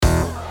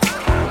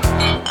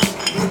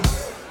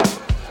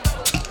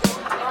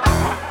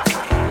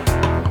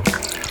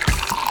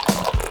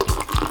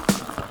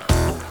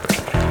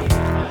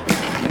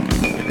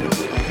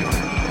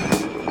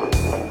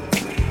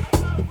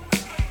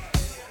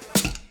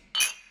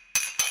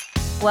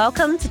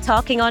Welcome to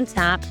Talking on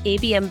Tap,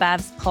 AB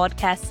InBev's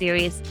podcast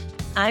series.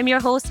 I'm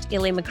your host,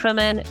 Elaine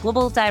McCrimmon,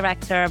 Global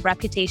Director of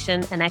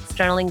Reputation and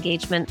External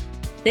Engagement.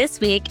 This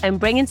week, I'm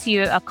bringing to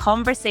you a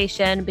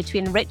conversation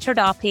between Richard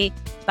Oppy,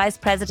 Vice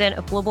President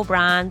of Global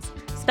Brands,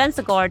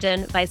 Spencer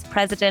Gordon, Vice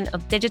President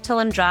of Digital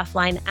and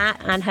Draftline at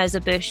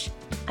Anheuser-Busch,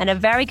 and a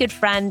very good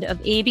friend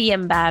of AB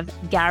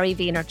InBev, Gary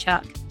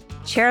Vaynerchuk,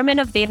 Chairman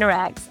of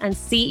VaynerX and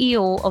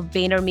CEO of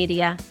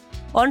VaynerMedia.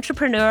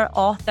 Entrepreneur,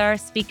 author,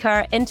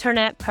 speaker,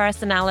 internet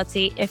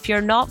personality. If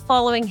you're not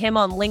following him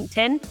on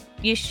LinkedIn,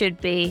 you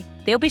should be.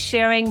 They'll be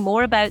sharing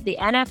more about the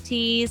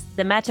NFTs,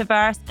 the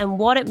metaverse, and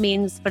what it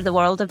means for the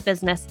world of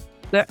business.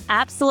 We're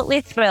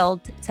absolutely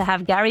thrilled to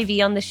have Gary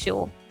V on the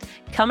show.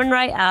 Coming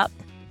right up,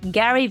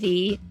 Gary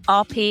V,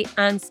 Oppy,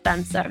 and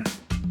Spencer.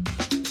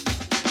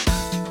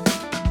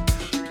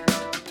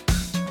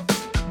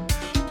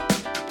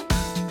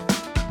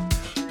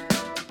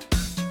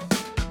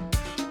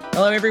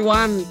 Hello,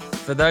 everyone.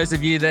 For those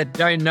of you that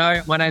don't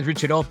know, my name's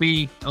Richard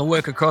Oppy. I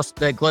work across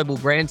the Global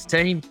Brands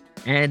team.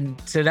 And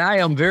today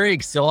I'm very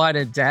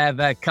excited to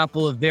have a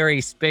couple of very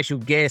special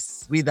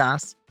guests with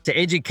us to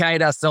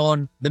educate us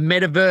on the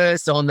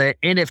metaverse, on the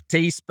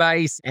NFT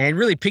space, and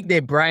really pick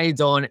their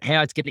brains on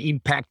how it's going to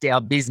impact our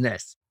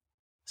business.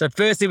 So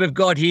firstly, we've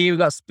got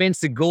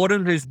Spencer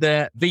Gordon, who's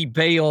the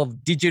VP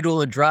of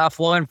Digital and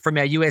Draftline from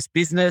our US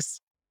business.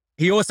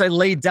 He also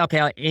leads up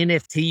our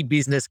NFT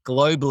business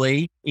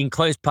globally in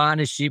close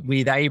partnership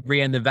with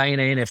Avery and the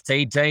Vayner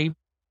NFT team.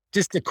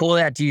 Just to call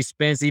out to you,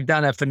 Spencer, you've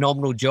done a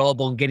phenomenal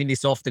job on getting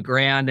this off the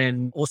ground,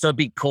 and also a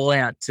big call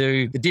out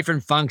to the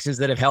different functions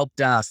that have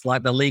helped us,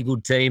 like the legal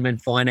team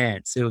and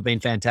finance, who have been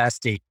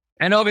fantastic.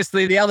 And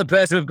obviously the other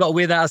person we've got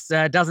with us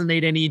doesn't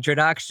need any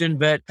introduction,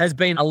 but has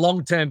been a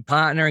long-term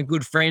partner and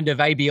good friend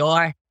of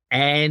ABI.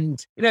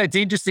 And, it's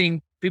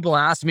interesting. People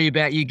ask me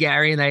about you,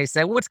 Gary, and they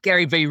say, what's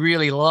Gary V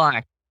really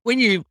like? When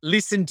you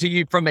listen to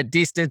you from a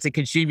distance and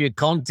consume your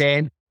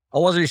content, I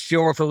wasn't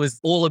sure if it was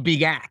all a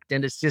big act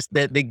and it's just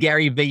the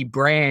Gary V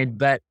brand.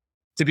 But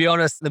to be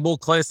honest, the more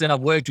closely I've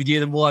worked with you,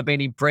 the more I've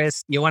been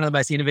impressed. You're one of the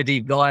most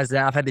innovative guys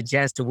that I've had the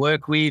chance to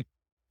work with,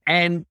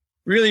 and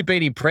really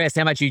been impressed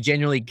how much you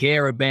genuinely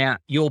care about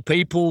your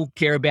people,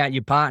 care about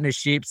your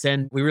partnerships,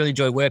 and we really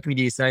enjoy working with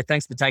you. So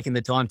thanks for taking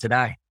the time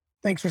today.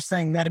 Thanks for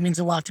saying that. It means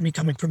a lot to me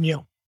coming from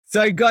you.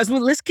 So guys,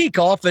 let's kick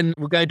off, and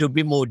we'll go into a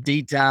bit more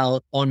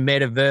detail on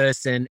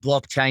metaverse and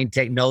blockchain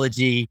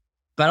technology.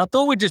 But I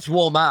thought we'd just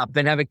warm up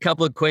and have a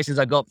couple of questions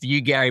I got for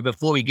you, Gary,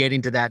 before we get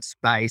into that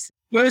space.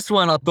 First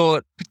one I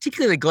thought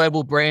particularly the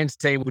Global Brands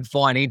team would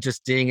find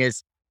interesting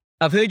is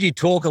I've heard you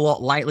talk a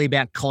lot lately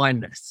about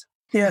kindness.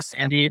 Yes.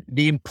 And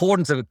the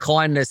importance of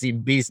kindness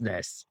in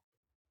business.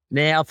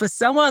 Now, for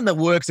someone that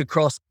works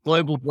across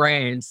global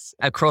brands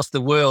across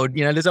the world,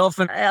 there's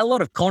often a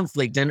lot of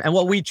conflict. And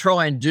what we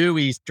try and do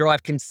is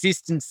drive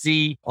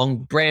consistency on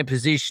brand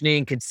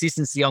positioning,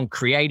 consistency on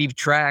creative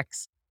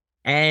tracks.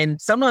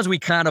 And sometimes we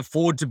can't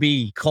afford to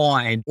be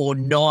kind or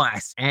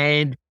nice.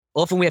 And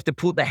often we have to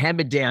put the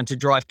hammer down to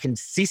drive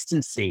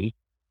consistency.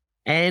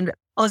 And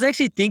I was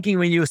actually thinking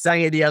when you were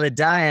saying it the other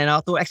day, and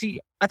I thought,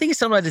 I think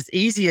sometimes it's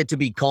easier to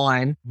be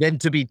kind than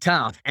to be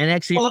tough. And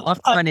actually, I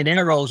find in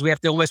our roles, we have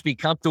to almost be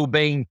comfortable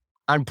being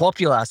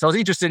unpopular. So I was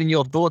interested in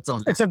your thoughts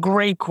on it. It's a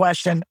great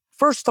question.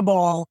 First of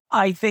all,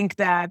 I think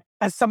that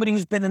as somebody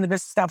who's been in the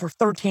business now for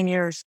 13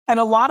 years, and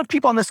a lot of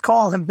people on this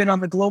call have been on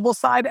the global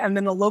side and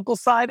then the local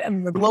side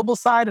and the global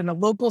side and the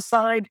local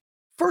side.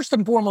 First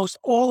and foremost,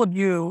 all of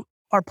you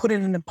are put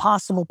in an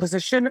impossible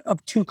position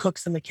of two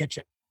cooks in the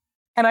kitchen.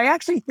 And I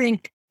actually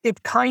think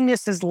if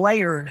kindness is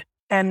layered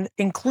and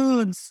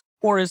includes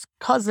or is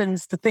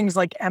cousins to things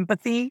like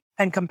empathy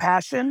and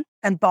compassion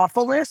and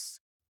thoughtfulness,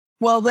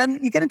 well,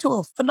 then you get into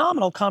a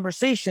phenomenal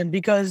conversation,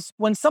 because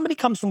when somebody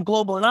comes from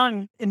global, and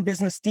I'm in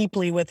business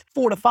deeply with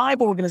 4 to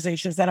 5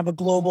 organizations that have a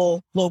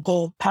global,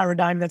 local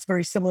paradigm that's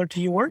very similar to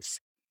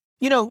yours,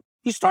 you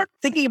start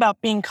thinking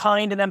about being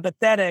kind and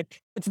empathetic.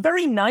 It's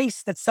very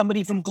nice that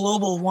somebody from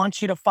global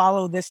wants you to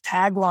follow this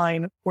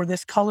tagline or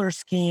this color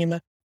scheme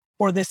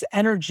or this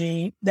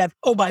energy that,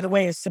 oh, by the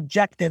way, is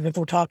subjective if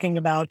we're talking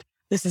about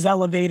this is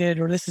elevated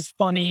or this is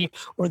funny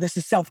or this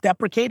is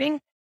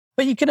self-deprecating.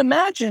 But you can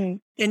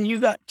imagine, and you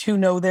got to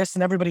know this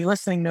and everybody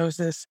listening knows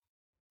this,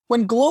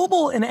 when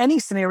global in any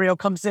scenario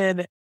comes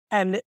in,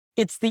 and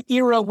it's the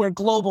era where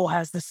global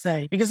has the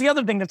say. Because the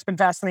other thing that's been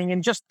fascinating,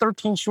 in just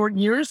 13 short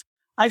years,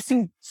 I've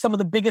seen some of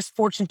the biggest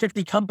Fortune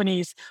 50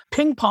 companies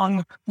ping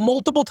pong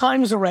multiple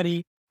times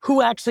already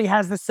who actually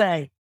has the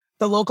say,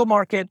 the local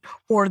market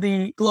or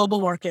the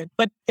global market.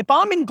 But if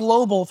I'm in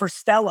global for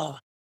Stella,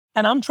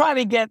 and I'm trying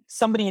to get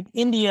somebody in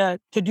India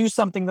to do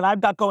something that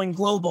I've got going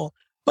global,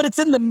 but it's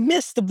in the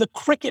midst of the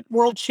Cricket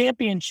World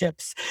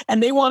Championships,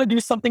 and they want to do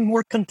something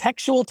more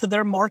contextual to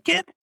their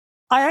market,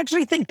 I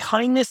actually think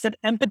kindness and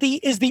empathy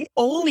is the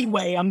only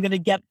way I'm going to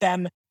get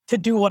them to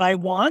do what I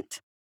want.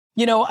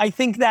 I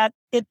think that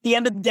at the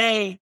end of the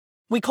day,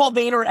 we call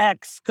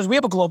VaynerX, because we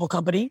have a global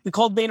company, we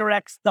call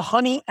VaynerX the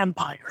honey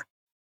empire.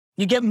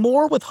 You get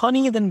more with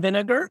honey than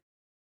vinegar.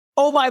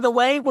 Oh, by the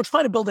way, we're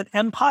trying to build an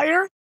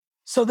empire.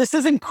 So this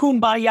isn't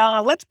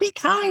kumbaya. Let's be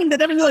kind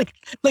and everything.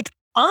 Like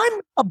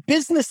I'm a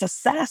business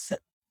assassin.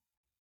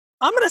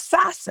 I'm an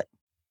assassin.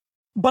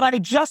 But I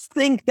just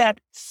think that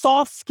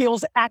soft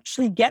skills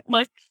actually get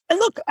my, and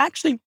look,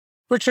 actually,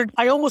 Richard,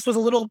 I almost was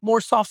a little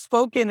more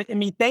soft-spoken in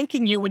me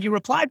thanking you when you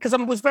replied because I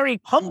was very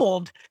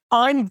humbled.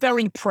 I'm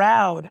very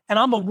proud and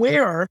I'm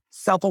aware,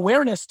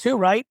 self-awareness too,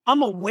 right?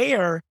 I'm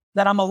aware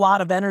that I'm a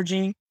lot of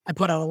energy. I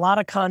put out a lot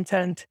of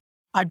content.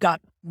 I've got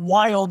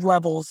wild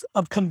levels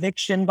of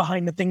conviction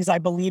behind the things I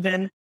believe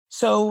in.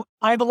 So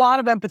I have a lot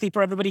of empathy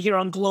for everybody here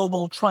on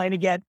Global trying to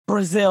get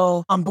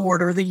Brazil on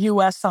board or the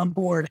US on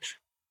board.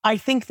 I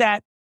think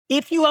that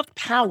if you have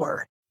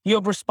power, you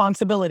have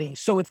responsibility.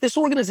 So if this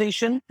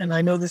organization, and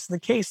I know this is the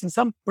case in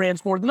some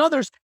brands more than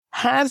others,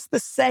 has the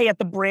say at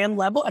the brand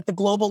level, at the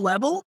global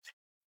level,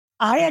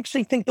 I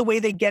actually think the way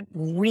they get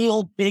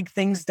real big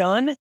things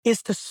done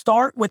is to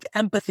start with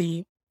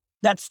empathy.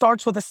 That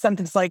starts with a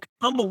sentence like,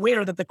 I'm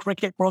aware that the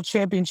Cricket World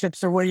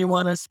Championships are where you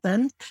want to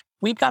spend.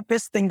 We've got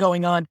this thing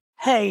going on.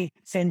 Hey,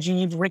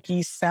 Sanjeev,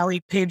 Ricky,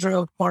 Sally,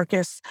 Pedro,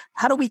 Marcus,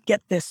 how do we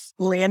get this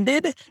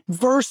landed?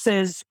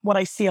 Versus what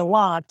I see a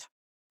lot,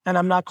 and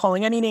I'm not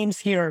calling any names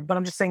here, but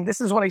I'm just saying this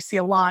is what I see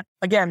a lot.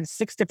 Again,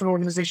 6 different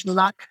organizations,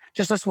 not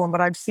just this one,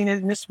 but I've seen it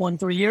in this one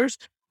 3 years.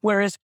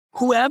 Whereas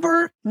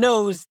whoever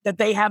knows that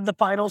they have the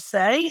final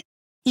say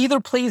either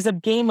plays a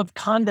game of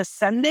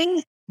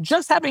condescending,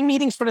 just having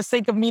meetings for the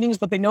sake of meetings,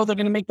 but they know they're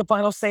going to make the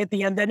final say at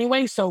the end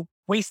anyway, so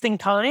wasting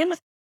time,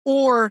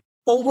 or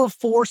over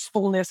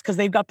forcefulness because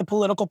they've got the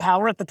political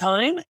power at the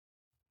time,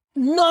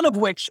 none of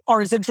which are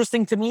as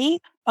interesting to me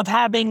of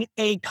having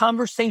a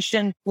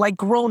conversation like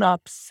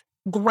grown-ups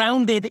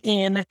grounded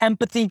in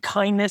empathy,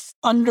 kindness,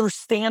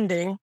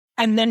 understanding,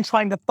 and then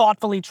trying to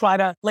thoughtfully try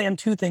to land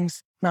 2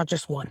 things, not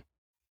just one.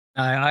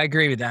 I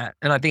agree with that.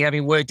 And I think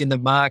having worked in the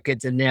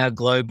markets and now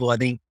global, I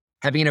think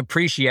having an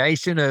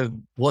appreciation of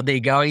what they're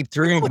going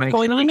through. What's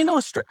going on in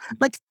Australia?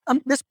 Like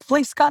this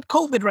place got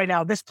COVID right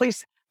now. This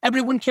place,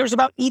 everyone cares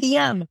about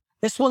EDM.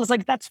 This one's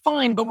like, that's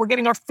fine, but we're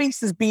getting our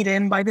faces beat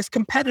in by this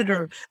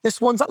competitor.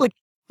 This one's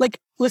like,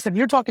 listen,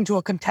 you're talking to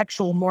a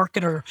contextual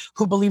marketer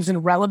who believes in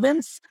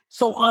relevance.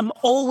 So I'm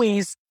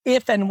always,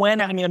 if and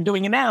when, I'm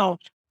doing it now,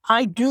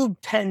 I do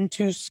tend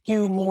to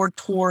skew more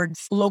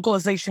towards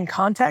localization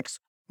context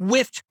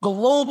with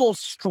global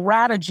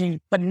strategy,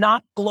 but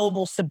not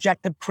global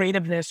subjective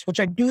creativeness,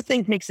 which I do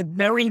think makes it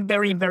very,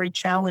 very, very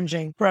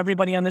challenging for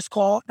everybody on this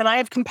call. And I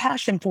have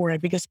compassion for it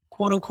because,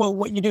 quote unquote,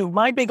 what you do.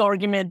 My big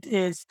argument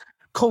is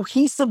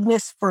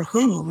cohesiveness for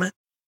whom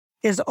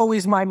is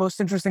always my most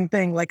interesting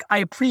thing. Like, I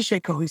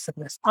appreciate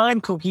cohesiveness.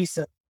 I'm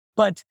cohesive,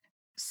 but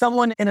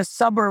someone in a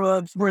suburb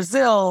of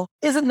Brazil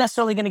isn't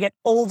necessarily going to get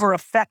over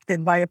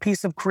affected by a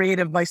piece of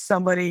creative by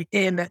somebody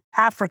in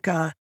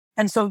Africa.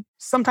 And so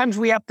sometimes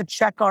we have to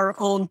check our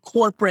own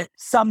corporate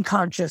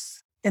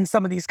subconscious in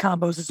some of these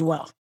combos as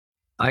well.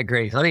 I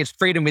agree. I think it's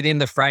freedom within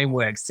the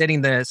framework,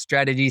 setting the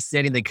strategy,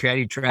 setting the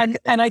creative track.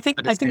 And I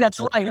think that's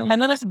right. And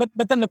then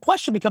but then the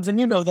question becomes, and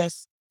you know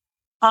this,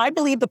 I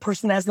believe the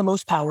person that has the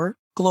most power,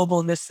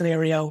 global in this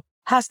scenario,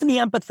 has to be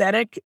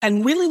empathetic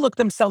and really look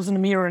themselves in the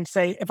mirror and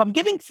say, if I'm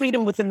giving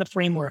freedom within the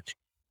framework,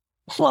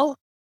 well,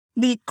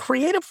 the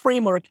creative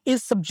framework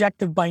is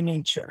subjective by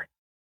nature.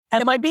 And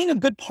am I being a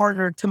good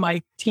partner to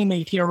my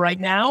teammate here right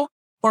now?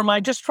 Or am I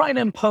just trying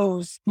to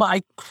impose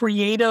my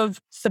creative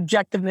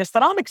subjectiveness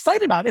that I'm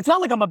excited about? It's not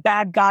like I'm a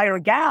bad guy or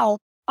gal.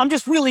 I'm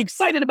just really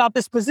excited about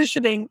this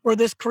positioning or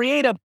this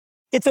creative.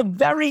 It's a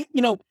very,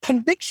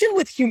 conviction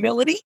with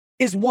humility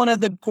is one of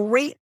the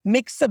great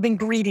mix of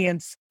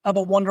ingredients of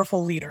a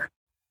wonderful leader.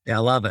 Yeah, I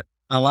love it.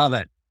 I love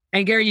it.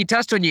 And Gary, you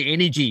touched on your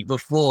energy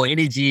before,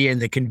 energy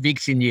and the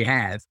conviction you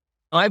have.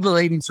 I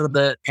believe in sort of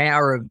the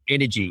power of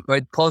energy,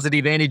 both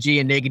positive energy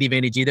and negative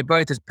energy. They're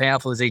both as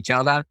powerful as each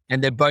other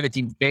and they're both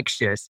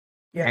infectious.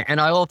 Yeah.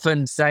 And I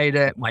often say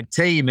to my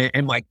team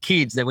and my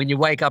kids that when you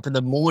wake up in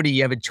the morning,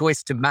 you have a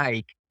choice to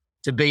make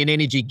to be an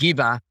energy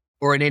giver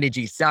or an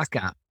energy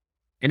sucker.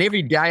 And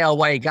every day I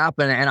wake up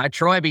and I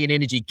try and be an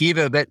energy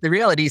giver, but the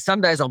reality is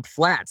some days I'm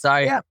flat. So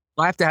I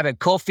have to have a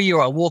coffee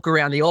or I walk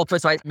around the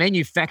office. I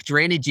manufacture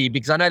energy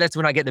because I know that's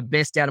when I get the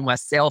best out of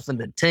myself and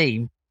the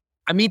team.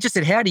 I'm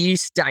interested, how do you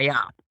stay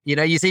up?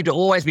 You seem to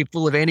always be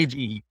full of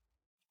energy.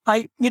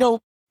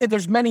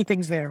 There's many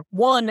things there.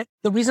 One,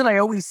 the reason I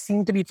always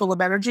seem to be full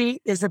of energy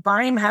is if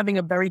I'm having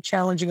a very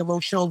challenging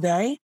emotional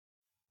day,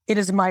 it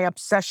is my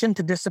obsession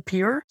to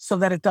disappear so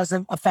that it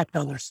doesn't affect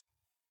others.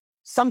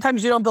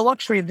 Sometimes you don't have the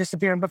luxury of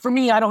disappearing, but for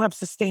me, I don't have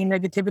sustained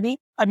negativity.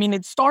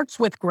 It starts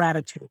with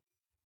gratitude.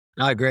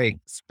 I agree.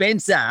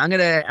 Spencer, I'm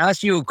going to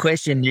ask you a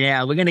question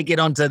now. We're going to get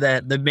onto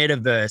the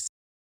metaverse.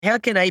 How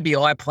can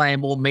ABI play a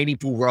more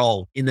meaningful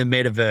role in the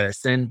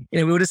metaverse? And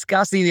we were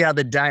discussing the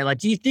other day,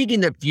 do you think in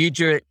the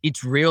future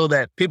it's real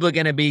that people are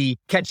going to be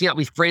catching up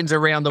with friends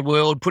around the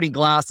world, putting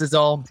glasses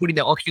on, putting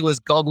their Oculus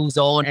goggles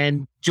on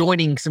and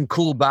joining some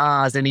cool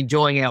bars and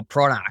enjoying our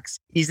products?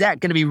 Is that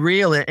going to be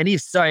real? And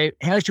if so,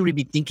 how should we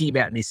be thinking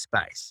about in this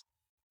space?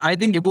 I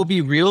think it will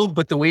be real,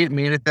 but the way it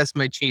manifests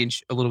might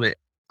change a little bit.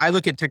 I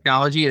look at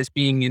technology as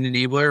being an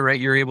enabler, right?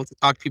 You're able to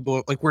talk to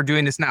people like we're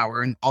doing this now.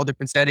 We're in all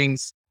different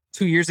settings.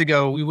 2 years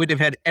ago, we would have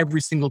had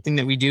every single thing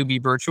that we do be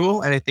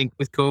virtual. And I think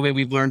with COVID,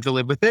 we've learned to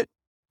live with it.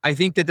 I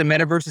think that the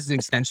metaverse is an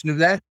extension of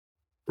that.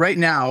 Right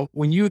now,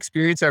 when you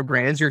experience our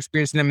brands, you're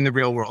experiencing them in the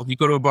real world. You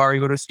go to a bar,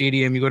 you go to a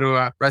stadium, you go to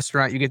a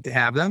restaurant, you get to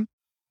have them.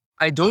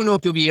 I don't know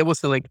if you'll be able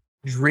to like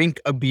drink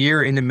a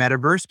beer in the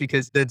metaverse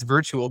because that's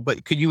virtual,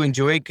 but could you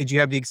enjoy it? Could you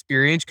have the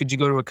experience? Could you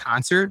go to a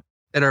concert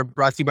that are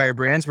brought to you by your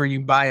brands where you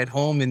buy at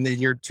home and then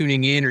you're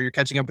tuning in or you're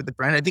catching up with the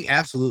brand? I think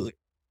absolutely.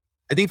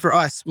 I think for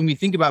us, when we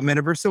think about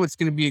metaverse, though, it's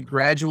going to be a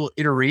gradual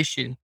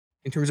iteration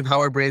in terms of how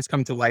our brands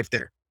come to life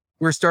there.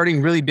 We're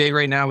starting really big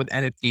right now with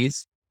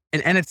NFTs.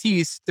 And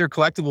NFTs, they're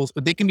collectibles,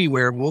 but they can be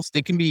wearables.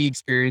 They can be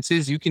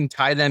experiences. You can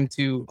tie them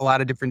to a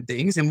lot of different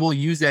things. And we'll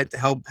use that to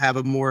help have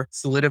a more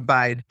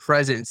solidified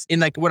presence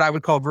in like what I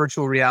would call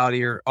virtual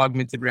reality or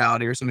augmented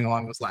reality or something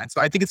along those lines.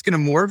 So I think it's going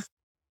to morph.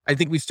 I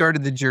think we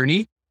started the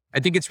journey. I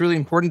think it's really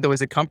important though,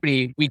 as a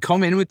company, we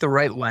come in with the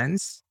right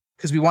lens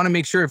because we want to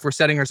make sure if we're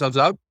setting ourselves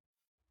up.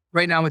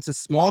 Right now, it's a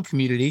small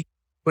community,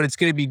 but it's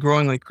going to be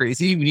growing like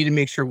crazy. We need to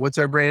make sure what's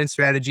our brand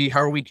strategy?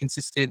 How are we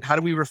consistent? How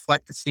do we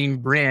reflect the same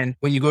brand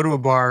when you go to a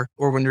bar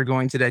or when you're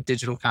going to that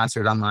digital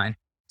concert online?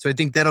 So I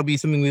think that'll be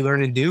something we learn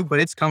to do, but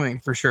it's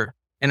coming for sure.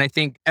 And I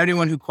think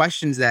anyone who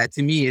questions that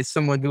to me is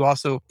someone who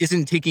also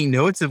isn't taking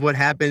notes of what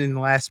happened in the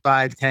last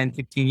 5, 10,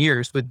 15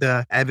 years with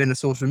the advent of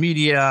social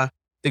media,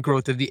 the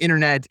growth of the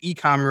internet,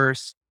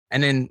 e-commerce.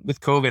 And then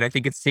with COVID, I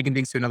think it's taken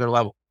things to another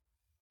level.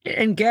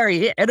 And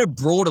Gary, at a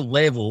broader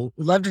level,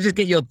 I'd love to just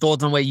get your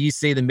thoughts on where you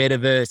see the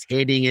metaverse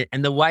heading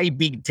and the way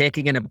big tech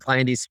are going to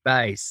play in this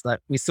space. Like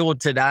we saw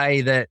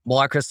today that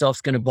Microsoft's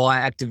going to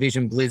buy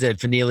Activision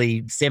Blizzard for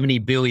nearly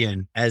 $70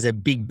 billion as a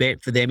big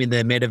bet for them in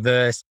the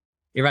metaverse.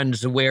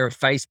 Everyone's aware of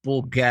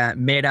Facebook,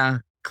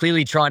 Meta,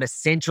 clearly trying to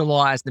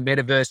centralize the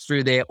metaverse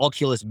through their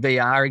Oculus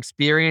VR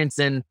experience.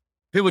 And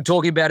people are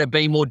talking about it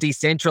being more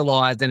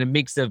decentralized and a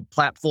mix of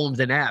platforms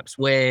and apps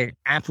where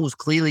Apple's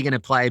clearly going to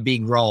play a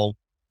big role.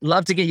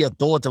 Love to get your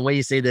thoughts on where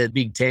you see the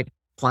big tech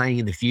playing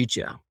in the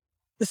future.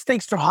 The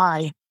stakes are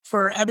high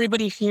for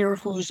everybody here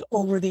who's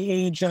over the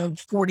age of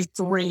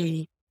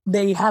 43.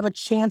 They have a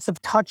chance of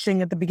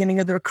touching at the beginning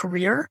of their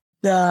career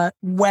the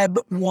Web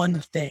 1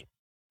 thing.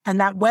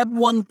 And that Web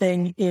 1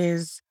 thing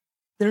is,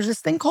 there's this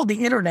thing called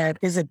the internet.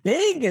 Is it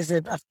big? Is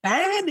it a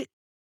fad?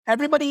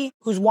 Everybody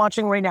who's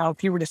watching right now,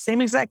 if you were the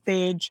same exact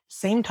age,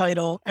 same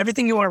title,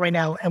 everything you are right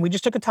now, and we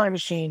just took a time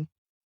machine,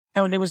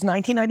 and when it was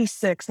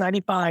 1996,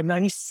 95,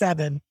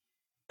 97,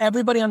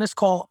 everybody on this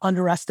call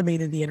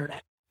underestimated the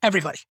internet.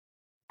 Everybody.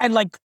 And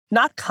like,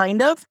 not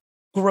kind of,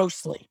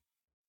 grossly.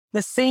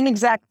 The same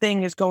exact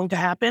thing is going to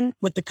happen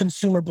with the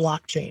consumer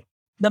blockchain.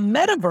 The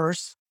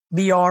metaverse,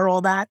 VR,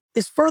 all that,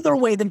 is further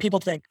away than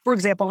people think. For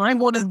example, I'm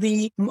one of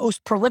the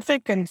most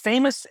prolific and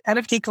famous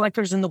NFT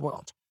collectors in the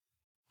world.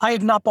 I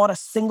have not bought a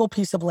single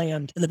piece of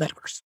land in the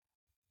metaverse.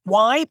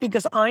 Why?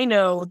 Because I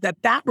know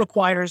that that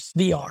requires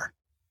VR.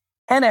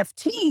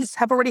 NFTs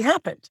have already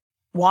happened.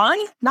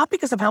 Why? Not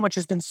because of how much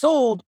has been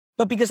sold,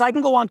 but because I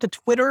can go onto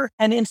Twitter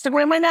and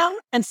Instagram right now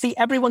and see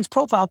everyone's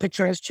profile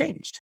picture has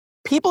changed.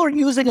 People are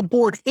using a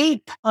Bored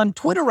Ape on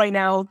Twitter right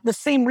now, the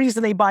same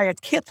reason they buy a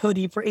Kith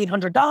hoodie for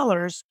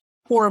 $800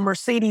 or a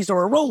Mercedes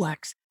or a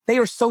Rolex. They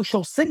are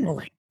social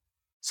signaling.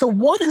 So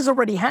what has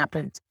already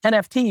happened?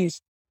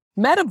 NFTs.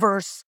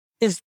 Metaverse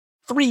is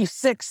 3,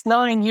 6,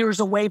 9 years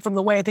away from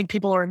the way I think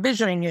people are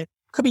envisioning it.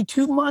 Could be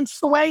 2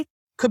 months away.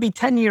 Could be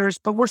 10 years,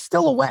 but we're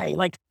still away.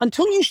 Like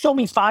until you show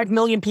me 5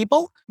 million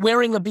people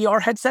wearing a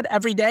VR headset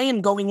every day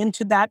and going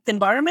into that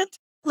environment,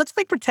 let's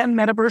pretend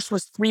metaverse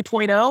was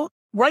 3.0.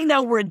 Right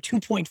now we're in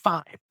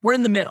 2.5. We're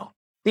in the middle.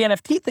 The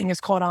NFT thing is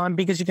caught on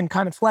because you can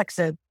kind of flex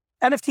it.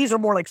 NFTs are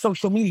more like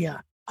social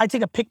media. I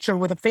take a picture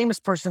with a famous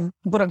person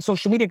and put on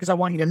social media because I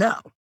want you to know.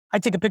 I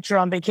take a picture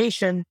on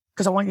vacation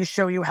because I want you to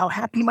show you how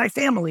happy my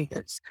family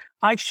is.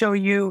 I show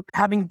you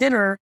having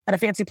dinner at a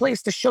fancy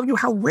place to show you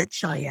how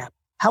rich I am,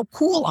 how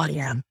cool I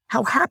am,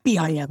 how happy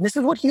I am. This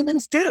is what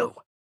humans do,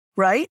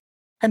 right?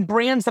 And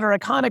brands that are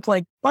iconic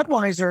like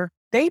Budweiser,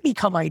 they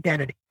become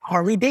identity.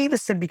 Harley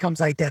Davidson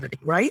becomes identity,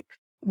 right?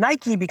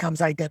 Nike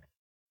becomes identity.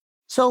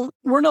 So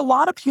we're in a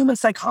lot of human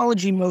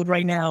psychology mode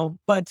right now,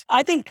 but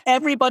I think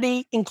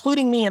everybody,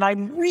 including me, and I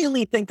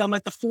really think I'm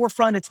at the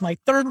forefront. It's my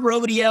 3rd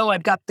rodeo.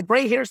 I've got the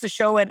gray hairs to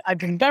show it. I've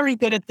been very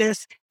good at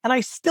this. And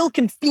I still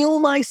can feel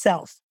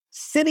myself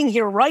sitting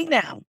here right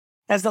now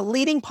as the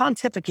leading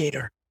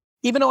pontificator.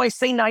 Even though I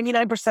say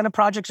 99% of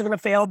projects are going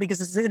to fail because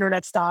this is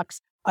internet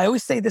stocks, I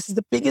always say this is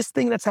the biggest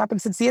thing that's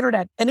happened since the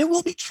internet. And it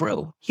will be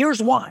true.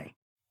 Here's why.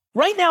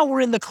 Right now,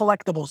 we're in the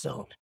collectible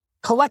zone.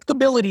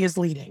 Collectability is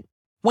leading.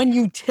 When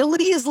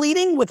utility is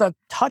leading with a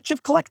touch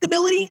of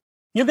collectability,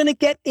 you're going to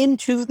get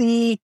into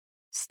the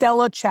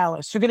Stella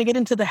Chalice. You're going to get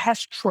into the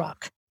Hess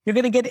truck. You're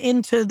going to get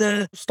into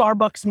the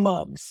Starbucks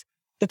mugs.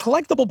 The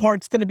collectible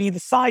part's going to be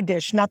the side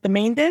dish, not the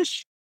main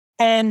dish.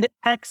 and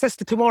access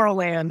to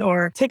Tomorrowland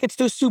or tickets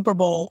to a Super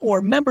Bowl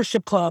or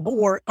membership club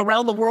or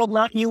around the world,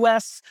 not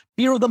US,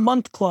 Beer of the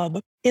Month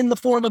club in the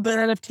form of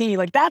an NFT.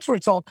 Like that's where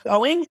it's all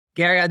going.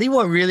 Gary, I think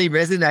what really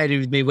resonated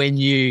with me when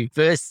you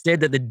first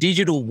said that the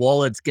digital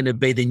wallet's going to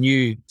be the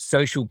new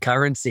social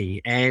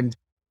currency. And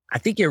I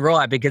think you're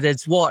right, because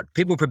it's what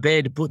people are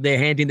prepared to put their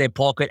hand in their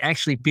pocket,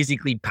 actually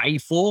physically pay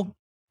for.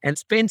 And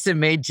Spencer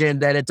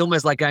mentioned that it's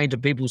almost like going to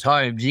people's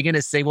homes. You're going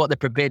to see what they're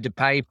prepared to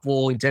pay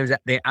for in terms of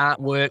their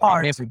artwork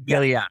and their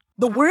memorabilia.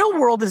 The real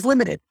world is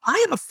limited. I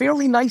have a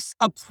fairly nice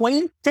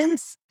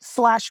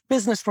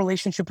acquaintance/business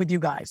relationship with you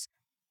guys.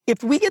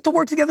 If we get to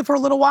work together for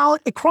a little while,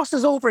 it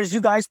crosses over, as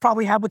you guys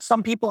probably have with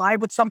some people, I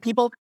have with some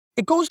people.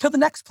 It goes to the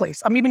next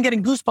place. I'm even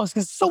getting goosebumps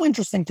because it's so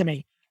interesting to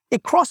me.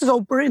 It crosses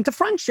over into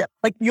friendship.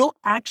 Like you'll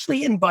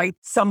actually invite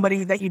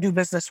somebody that you do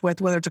business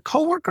with, whether it's a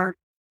coworker,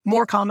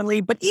 more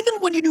commonly, but even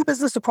when you do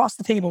business across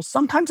the table,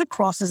 sometimes it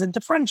crosses into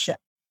friendship.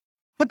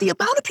 But the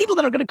amount of people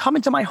that are going to come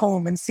into my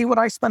home and see what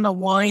I spend on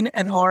wine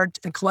and art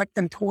and collect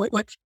and toy,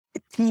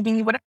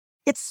 TV, whatever,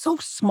 it's so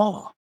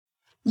small.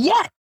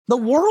 Yet the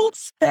world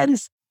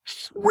spends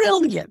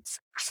trillions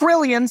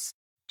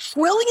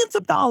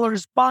of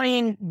dollars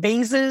buying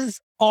vases,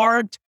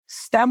 art,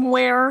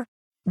 stemware,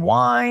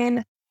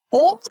 wine,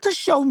 all to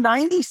show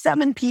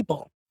 97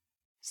 people,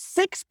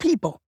 6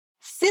 people,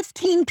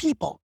 15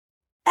 people,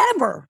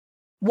 ever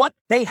what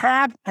they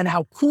have and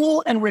how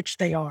cool and rich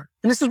they are.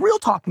 And this is real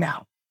talk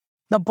now.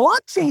 The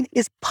blockchain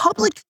is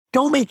public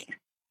domain.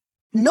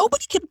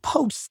 Nobody can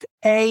post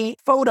a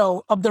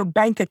photo of their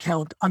bank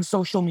account on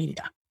social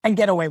media and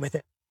get away with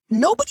it.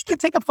 Nobody can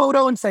take a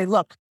photo and say,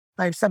 look,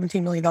 I have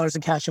 $17 million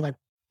in cash in my...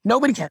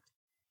 Nobody can.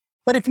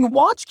 But if you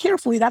watch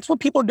carefully, that's what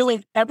people are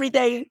doing every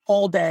day,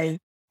 all day,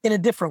 in a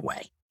different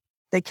way.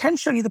 They can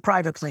show you the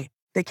private plane.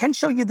 They can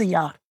show you the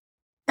yacht.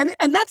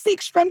 And that's the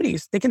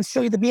extremities. They can show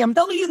you the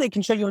BMW. They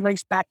can show you a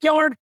nice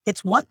backyard.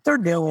 It's what they're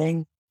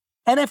doing.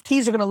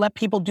 NFTs are going to let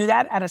people do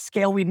that at a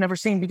scale we've never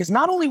seen, because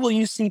not only will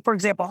you see, for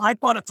example, I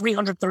bought a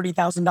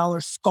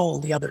 $330,000 skull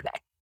the other day.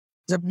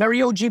 It's a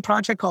very OG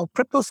project called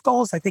Crypto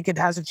Skulls. I think it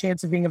has a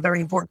chance of being a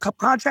very important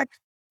project.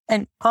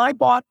 And I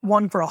bought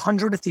one for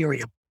 100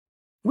 Ethereum,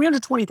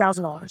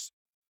 $320,000.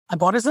 I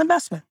bought it as an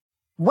investment.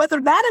 Whether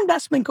that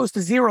investment goes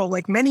to zero,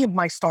 like many of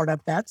my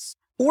startup bets,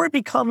 or it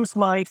becomes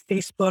my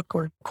Facebook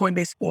or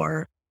Coinbase,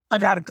 or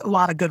I've had a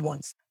lot of good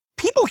ones.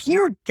 People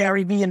hear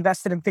Gary Vee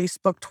invested in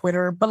Facebook,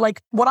 Twitter, but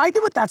like what I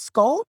did with that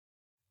skull,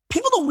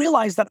 people don't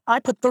realize that I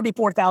put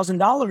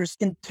 $34,000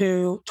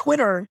 into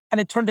Twitter and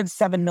it turned into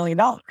 $7 million.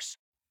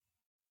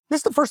 This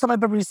is the first time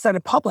I've ever said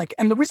it public.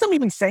 And the reason I'm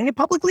even saying it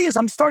publicly is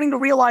I'm starting to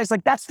realize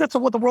like that's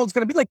what the world's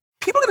going to be like.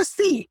 People are going to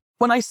see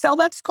when I sell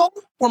that skull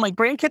or my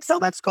grandkids sell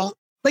that skull.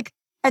 Like,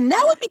 and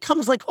now it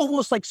becomes like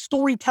almost like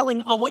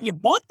storytelling on what you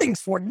bought things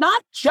for,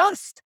 not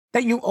just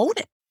that you own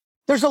it.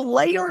 There's a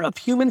layer of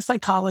human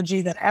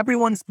psychology that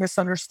everyone's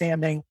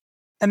misunderstanding.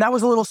 And that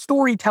was a little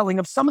storytelling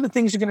of some of the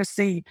things you're going to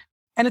see.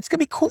 And it's going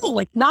to be cool.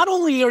 Like, not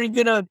only are you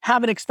going to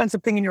have an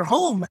expensive thing in your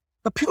home,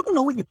 but people don't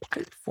know what you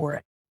paid for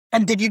it.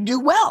 And did you do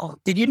well?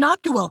 Did you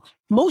not do well?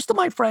 Most of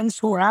my friends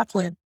who are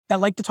affluent that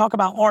like to talk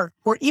about art,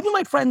 or even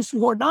my friends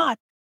who are not,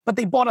 but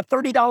they bought a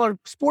 $30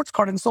 sports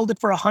card and sold it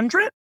for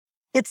 $100.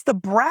 It's the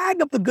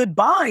brag of the good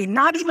buy,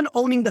 not even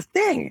owning the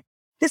thing.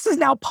 This is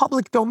now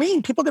public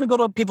domain. People are going to go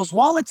to people's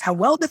wallets. How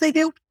well did they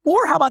do?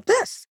 Or how about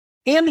this?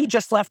 Andy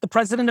just left, the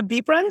president of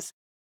BeFriends.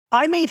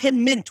 I made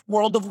him mint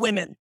World of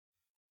Women.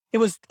 It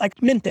was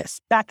like mint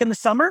this back in the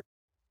summer.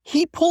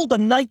 He pulled a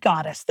Night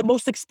Goddess, the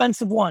most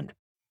expensive one.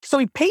 So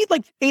he paid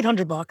like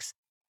 $800.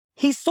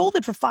 He sold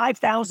it for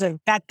 $5,000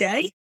 that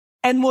day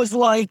and was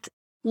like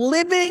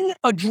living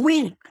a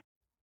dream.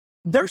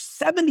 They're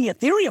 70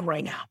 Ethereum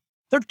right now.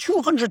 They're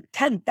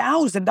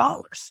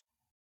 $210,000.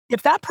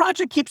 If that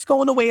project keeps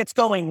going the way it's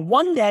going,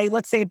 one day,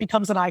 let's say it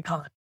becomes an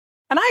icon.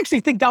 And I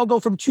actually think that'll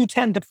go from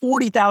 210 to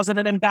 40,000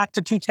 and then back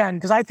to 210,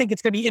 because I think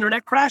it's going to be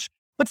internet crash.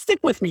 But stick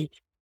with me.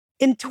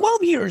 In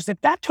 12 years,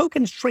 if that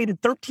token's traded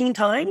 13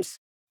 times,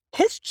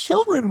 his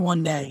children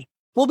one day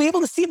will be able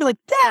to see it and be like,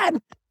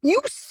 Dad,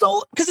 you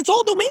sold, because it's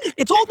all domain,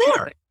 it's all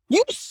there.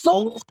 You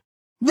sold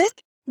this.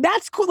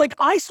 That's cool. Like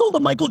I sold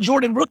a Michael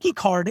Jordan rookie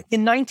card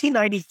in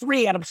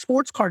 1993 at a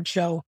sports card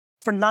show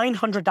for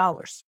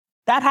 $900.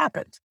 That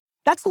happened.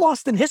 That's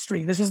lost in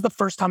history. This is the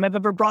first time I've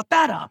ever brought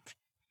that up.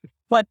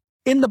 But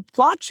in the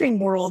blockchain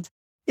world,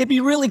 it'd be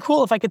really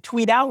cool if I could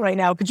tweet out right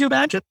now. Could you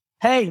imagine?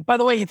 Hey, by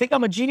the way, you think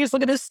I'm a genius?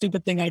 Look at this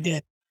stupid thing I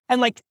did.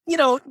 And like,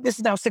 this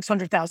is now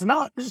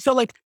 $600,000. So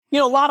like, a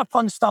lot of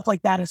fun stuff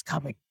like that is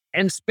coming.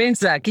 And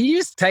Spencer, can you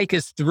just take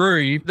us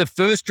through the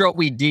first drop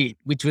we did,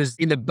 which was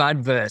in the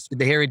Budverse with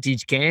the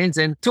heritage cans,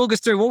 and talk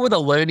us through what were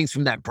the learnings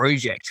from that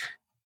project?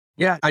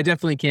 Yeah, I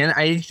definitely can.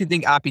 I actually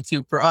think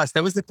Oppie2, for us,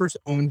 that was the first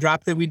own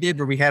drop that we did,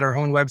 where we had our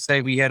own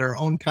website, we had our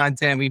own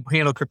content, we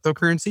handled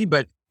cryptocurrency.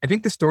 But I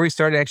think the story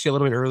started actually a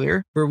little bit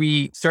earlier, where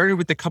we started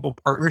with a couple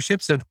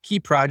partnerships of key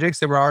projects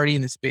that were already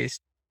in the space.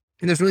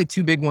 And there's really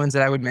two big ones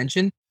that I would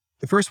mention.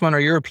 The first one, our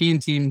European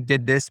team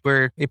did this,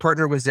 where they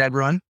partnered with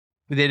Zedrun.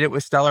 We did it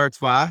with Stella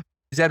Artois.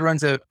 Zed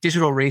runs a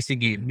digital racing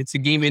game. It's a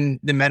game in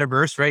the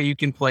metaverse, right? You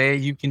can play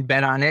it, you can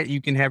bet on it, you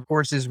can have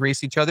horses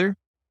race each other.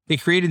 They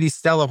created these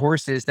Stella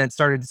horses that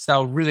started to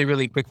sell really,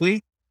 really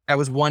quickly. That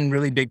was one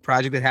really big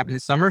project that happened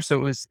this summer. So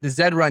it was the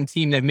Zed Run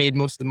team that made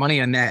most of the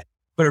money on that,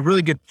 but a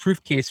really good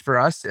proof case for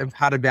us of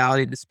how to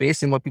validate the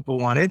space and what people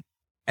wanted.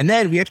 And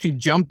then we actually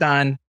jumped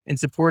on and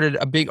supported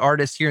a big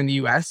artist here in the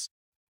US.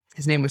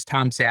 His name was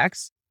Tom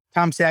Sachs.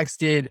 Tom Sachs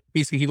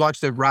he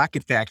launched the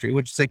Rocket Factory,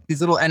 which is like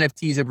these little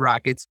NFTs of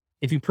rockets.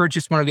 If you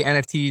purchase one of the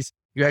NFTs,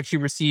 you actually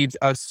received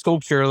a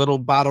sculpture, a little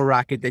bottle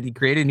rocket that he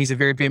created. And he's a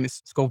very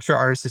famous sculpture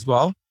artist as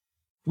well.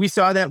 We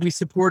saw that, we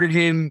supported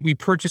him. We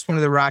purchased one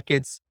of the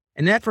rockets.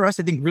 And that for us,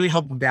 I think really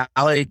helped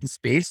validate the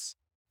space.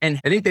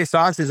 And I think they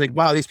saw us as like,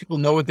 wow, these people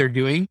know what they're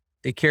doing.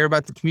 They care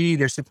about the community.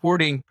 They're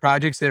supporting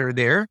projects that are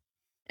there.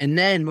 And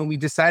then when we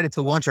decided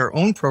to launch our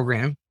own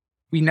program,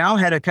 we now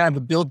had a kind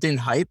of a built-in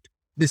hype.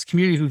 This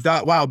community who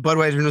thought, wow,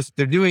 Budweiser knows what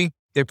they're doing.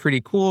 They're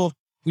pretty cool.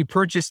 We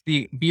purchased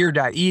the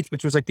beer.eth,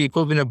 which was like the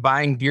equivalent of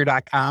buying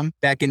beer.com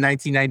back in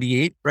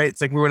 1998, right? It's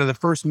like we were one of the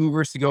first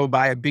movers to go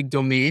buy a big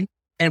domain.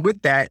 And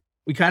with that,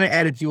 we kind of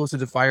added fuel to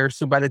the fire.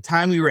 So by the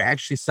time we were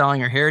actually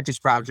selling our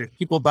heritage project,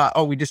 people thought,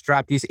 oh, we just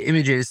dropped these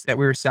images that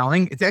we were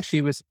selling.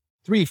 It was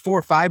 3,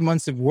 4, 5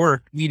 months of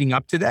work leading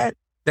up to that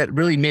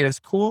really made us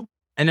cool.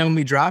 And then when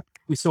we dropped,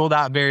 we sold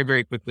out very,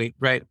 very quickly,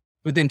 right?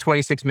 Within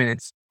 26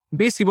 minutes.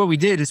 Basically what we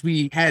did is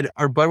we had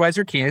our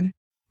Budweiser can.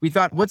 We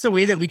thought, what's a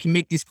way that we can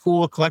make these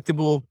cool,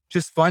 collectible,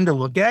 just fun to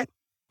look at?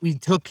 We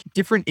took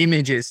different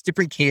images,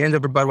 different cans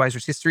over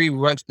Budweiser's history. We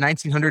went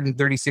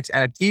 1,936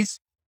 NFTs,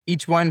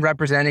 each one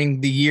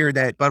representing the year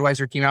that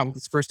Budweiser came out with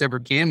its first ever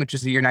can, which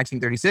is the year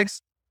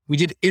 1936. We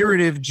did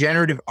iterative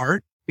generative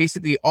art,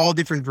 basically all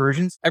different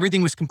versions.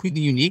 Everything was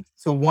completely unique.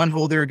 So one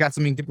holder got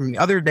something different from the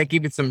other. That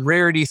gave it some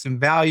rarity, some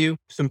value,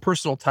 some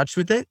personal touch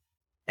with it.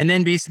 And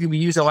then basically we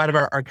use a lot of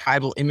our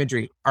archival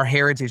imagery, our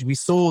heritage. We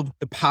sold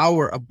the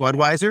power of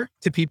Budweiser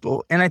to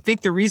people. And I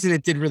think the reason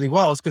it did really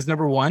well is because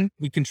number one,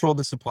 we controlled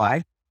the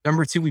supply.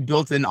 Number two, we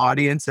built an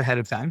audience ahead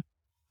of time.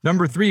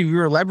 Number three, we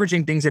were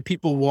leveraging things that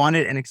people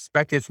wanted and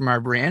expected from our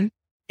brand.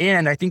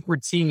 And I think we're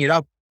teeing it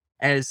up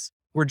as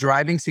we're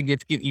driving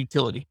significant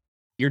utility.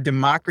 You're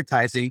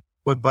democratizing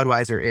what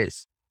Budweiser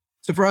is.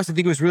 So for us, I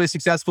think it was really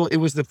successful. It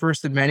was the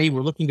first of many.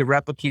 We're looking to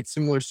replicate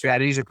similar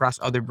strategies across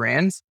other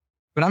brands.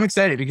 But I'm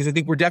excited because I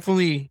think we're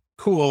definitely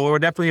cool. We're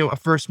definitely a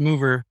first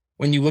mover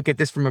when you look at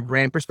this from a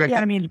brand perspective.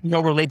 Yeah, I mean,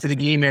 you'll relate to the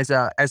game as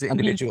an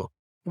individual.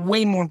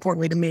 Way more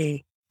importantly to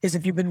me is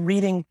if you've been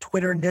reading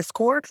Twitter and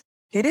Discord,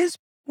 it is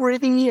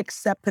pretty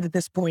accepted at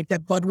this point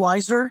that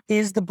Budweiser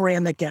is the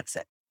brand that gets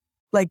it.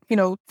 Like,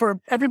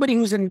 for everybody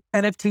who's in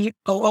NFT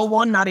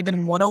 001, not even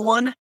in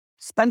 101,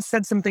 Spence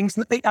said some things.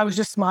 I was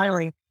just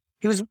smiling.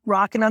 He was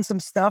rocking on some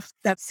stuff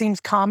that seems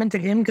common to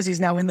him because he's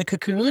now in the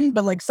cocoon.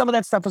 But like some of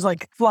that stuff was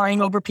like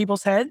flying over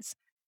people's heads.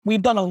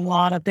 We've done a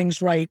lot of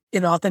things right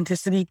in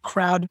authenticity,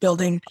 crowd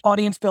building,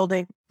 audience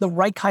building, the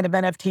right kind of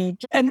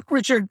NFT. And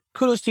Richard,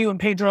 kudos to you and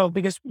Pedro,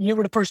 because you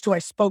were the first two I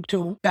spoke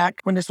to back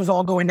when this was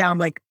all going down.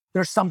 Like,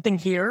 there's something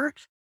here.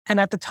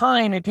 And at the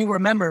time, if you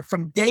remember,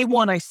 from day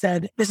one, I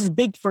said, this is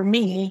big for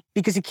me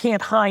because you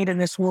can't hide in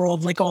this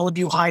world like all of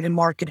you hide in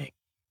marketing.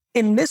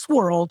 In this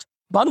world,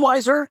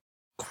 Budweiser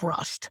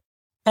crushed.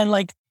 And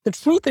like the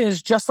truth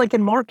is, just like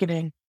in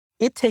marketing,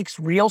 it takes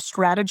real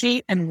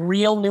strategy and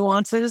real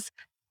nuances.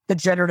 The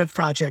generative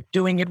project,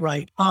 doing it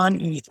right,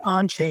 on ETH,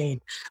 on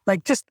chain,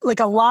 just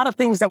a lot of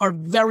things that are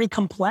very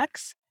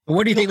complex.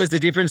 What do you think was the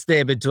difference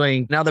there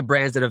between other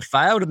brands that have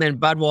failed and then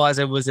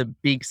Budweiser was a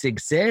big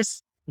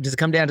success? Does it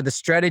come down to the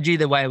strategy,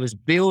 the way it was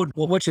built?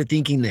 What's your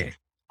thinking there?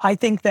 I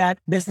think that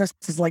business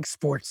is like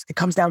sports. It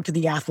comes down to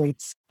the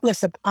athletes.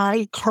 Listen,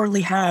 I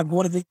currently have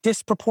one of the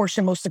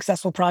disproportionate most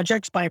successful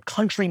projects by a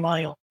country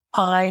mile.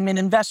 I'm an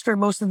investor,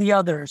 most of the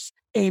others.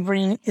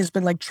 Avery has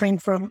been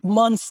trained for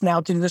months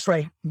now to do this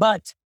right.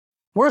 But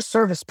we're a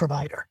service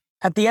provider.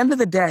 At the end of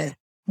the day,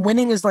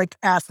 winning is like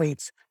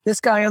athletes. This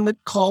guy on the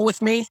call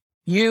with me,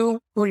 you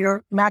or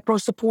your macro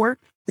support,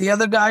 the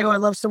other guy who I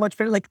love so much,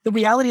 the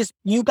reality is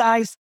you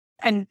guys,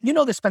 and you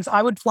know this, Spence,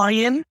 I would fly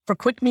in for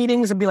quick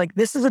meetings and be like,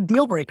 this is a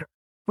deal breaker.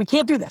 We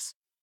can't do this.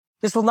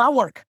 This will not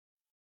work.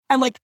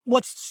 And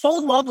what's so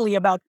lovely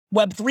about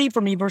Web3 for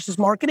me versus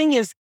marketing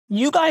is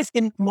you guys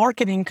in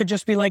marketing could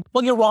just be like,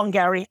 well, you're wrong,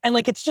 Gary. And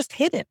it's just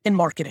hidden in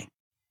marketing.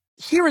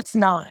 Here it's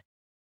not.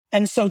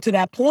 And so to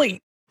that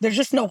point, there's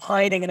just no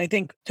hiding. And I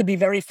think, to be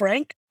very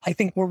frank, I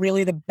think we're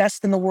really the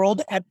best in the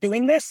world at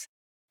doing this.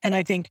 And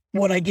I think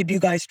what I give you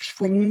guys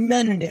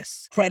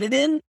tremendous credit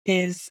in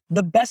is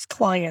the best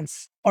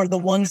clients are the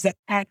ones that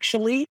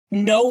actually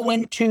know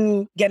when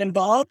to get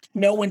involved,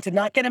 know when to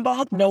not get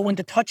involved, know when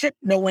to touch it,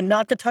 know when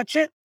not to touch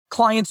it.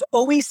 Clients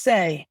always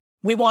say,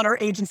 we want our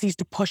agencies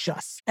to push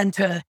us and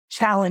to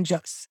challenge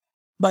us.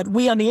 But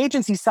we on the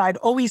agency side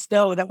always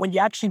know that when you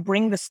actually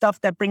bring the stuff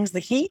that brings the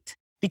heat,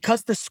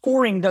 because the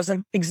scoring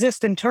doesn't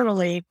exist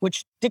internally,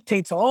 which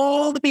dictates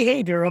all the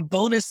behavior of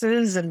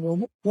bonuses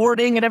and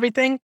rewarding and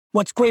everything,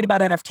 what's great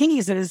about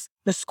NFTs is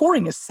the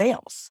scoring is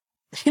sales.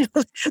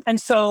 And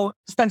so,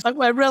 Spence,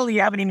 I really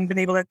haven't even been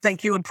able to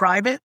thank you in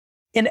private.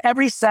 In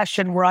every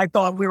session where I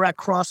thought we were at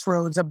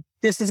crossroads of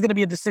this is going to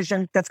be a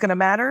decision that's going to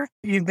matter,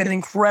 you've been an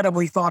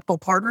incredibly thoughtful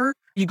partner.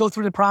 You go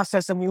through the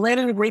process and we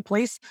landed in a great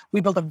place.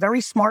 We built a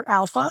very smart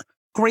alpha.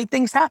 Great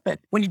things happen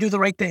when you do the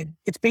right thing.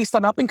 It's based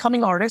on up and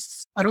coming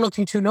artists. I don't know if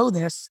you two know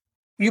this.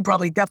 You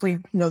probably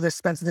definitely know this,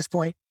 Spence, at this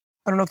point.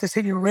 I don't know if this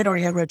hit your radar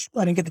yet, Rich.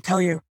 I didn't get to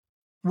tell you.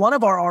 One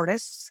of our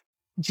artists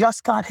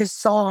just got his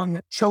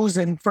song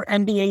chosen for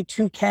NBA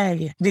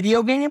 2K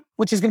video game,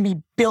 which is going to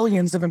be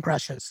billions of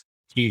impressions.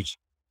 Huge.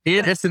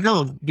 Yeah, that's the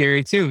middle,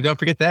 Gary, too. Don't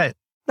forget that.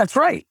 That's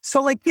right.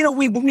 So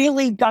we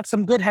really got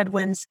some good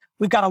headwinds.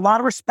 We've got a lot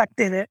of respect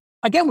in it.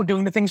 Again, we're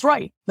doing the things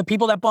right. The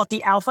people that bought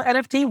the alpha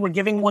NFT, we're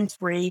giving one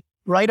free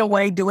right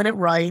away, doing it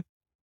right.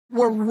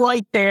 We're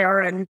right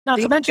there. And not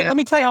to mention, let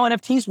me tell you how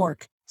NFTs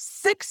work.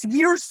 6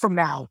 years from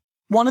now,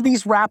 one of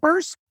these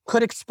rappers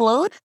could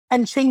explode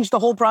and change the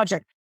whole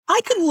project.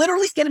 I could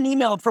literally get an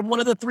email from one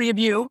of the three of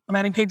you, I'm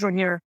adding Pedro in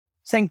here,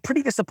 saying,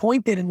 pretty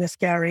disappointed in this,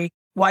 Gary.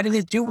 Why did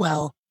it do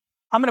well?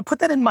 I'm going to put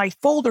that in my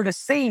folder to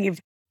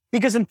save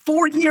because in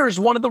 4 years,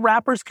 one of the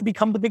rappers could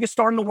become the biggest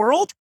star in the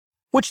world,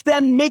 which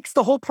then makes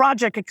the whole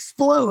project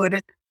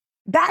explode.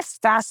 That's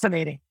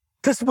fascinating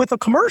because with a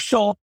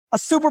commercial, a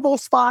Super Bowl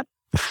spot,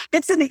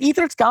 it's in the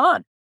ether, it's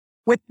gone.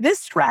 With this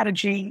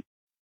strategy,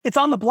 it's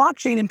on the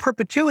blockchain in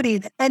perpetuity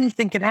and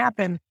anything can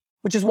happen,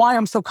 which is why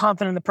I'm so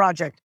confident in the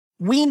project.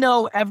 We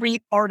know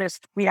every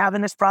artist we have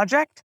in this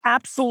project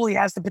absolutely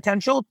has the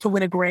potential to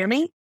win a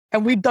Grammy.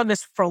 And we've done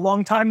this for a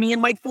long time, me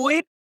and Mike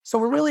Boyd. So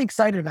we're really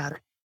excited about it.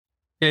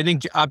 Yeah, I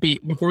think, Api,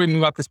 before we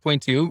move off this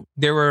point too,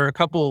 there were a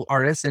couple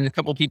artists and a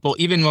couple people,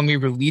 even when we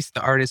released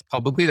the artists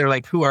publicly, they're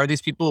like, who are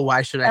these people?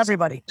 Why should I?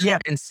 Everybody. Yeah.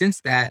 And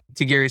since that,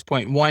 to Gary's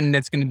point, one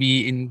that's going to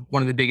be in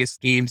one of the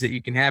biggest games that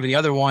you can have. And the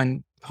other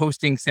one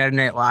hosting Saturday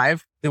Night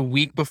Live the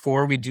week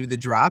before we do the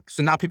drop.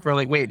 So now people are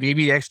like, wait,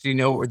 maybe they actually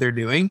know what they're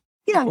doing.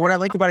 Yeah. What I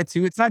like about it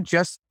too, it's not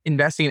just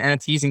investing in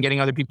NFTs and getting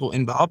other people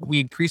involved. We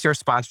increase our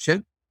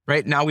sponsorship.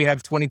 Right now we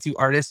have 22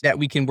 artists that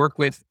we can work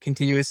with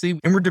continuously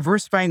and we're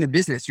diversifying the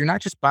business. You're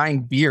not just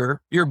buying beer,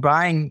 you're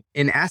buying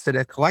an asset, a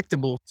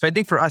collectible. So I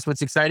think for us,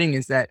 what's exciting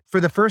is that for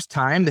the first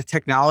time, the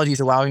technology is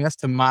allowing us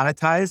to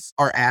monetize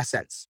our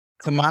assets,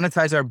 to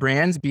monetize our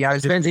brands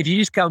beyond. Depends if you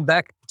just come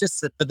back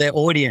just for their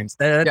audience,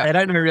 they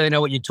don't really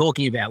know what you're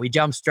talking about. We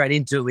jump straight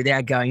into it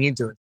without going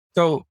into it.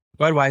 So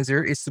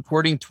Budweiser is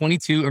supporting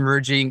 22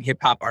 emerging hip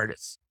hop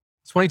artists,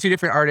 22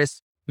 different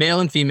artists, male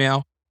and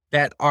female,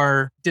 that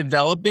are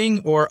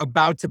developing or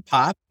about to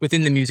pop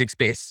within the music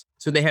space.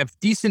 So they have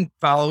decent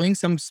following,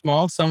 some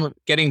small, some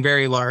getting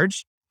very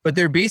large, but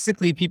they're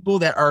basically people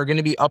that are going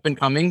to be up and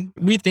coming.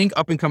 We think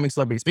up and coming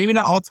celebrities, maybe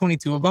not all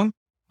 22 of them,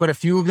 but a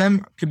few of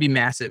them could be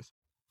massive.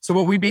 So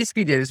what we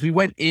basically did is we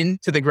went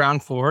into the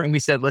ground floor and we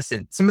said,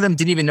 listen, some of them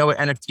didn't even know what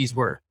NFTs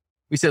were.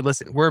 We said,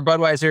 listen, we're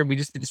Budweiser. We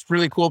just did this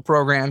really cool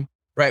program,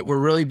 right? We're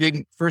really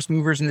big first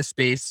movers in the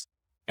space.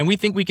 And we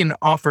think we can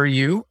offer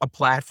you a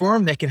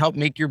platform that can help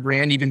make your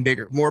brand even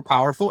bigger, more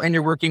powerful. And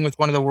you're working with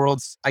one of the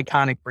world's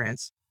iconic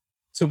brands.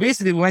 So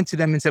basically we went to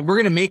them and said, we're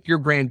going to make your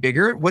brand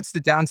bigger. What's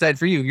the downside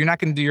for you? You're not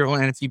going to do your own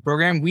NFT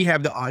program. We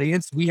have the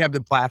audience. We have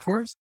the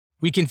platforms.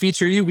 We can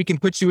feature you. We can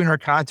put you in our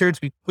concerts.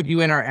 We put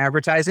you in our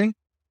advertising.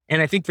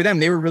 And I think for them,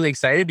 they were really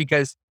excited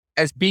because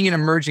as being an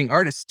emerging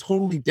artist,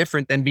 totally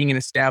different than being an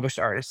established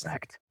artist.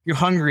 You're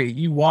hungry.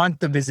 You want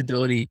the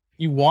visibility.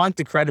 You want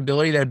the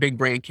credibility that a big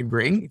brand can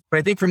bring. But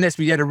I think from this,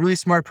 we had a really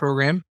smart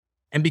program.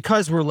 And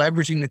because we're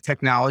leveraging the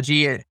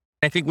technology,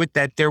 I think with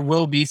that, there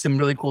will be some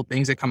really cool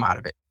things that come out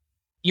of it.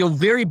 You're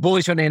very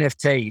bullish on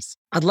NFTs.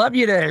 I'd love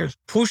you to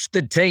push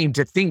the team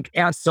to think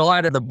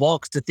outside of the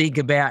box, to think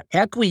about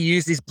how can we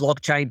use this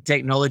blockchain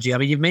technology? I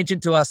mean, you've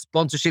mentioned to us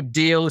sponsorship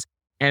deals,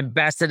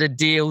 ambassador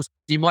deals.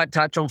 You might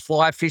touch on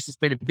Flyfish. It's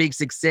been a big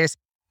success.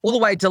 All the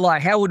way to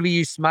like, how would we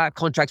use smart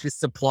contracts with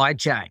supply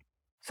chain?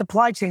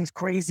 Supply chain's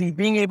crazy.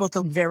 Being able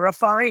to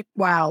verify,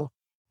 wow.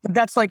 But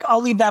that's like,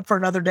 I'll leave that for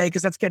another day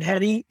because that's get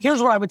heady.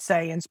 Here's what I would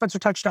say, and Spencer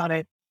touched on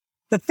it.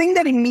 The thing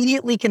that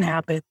immediately can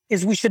happen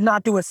is we should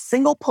not do a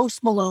single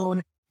Post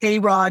Malone,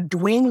 A-Rod,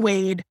 Dwayne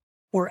Wade,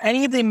 or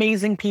any of the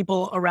amazing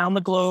people around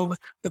the globe,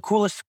 the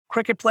coolest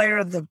cricket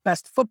player, the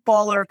best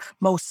footballer,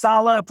 Mo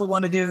Salah, if we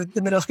want to do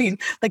the Middle East.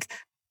 Like,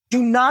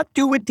 do not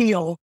do a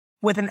deal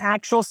with an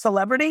actual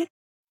celebrity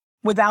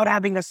without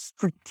having a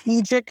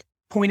strategic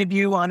point of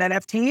view on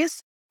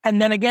NFTs.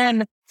 And then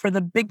again, for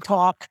the big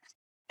talk,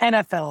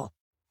 NFL,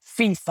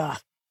 FIFA,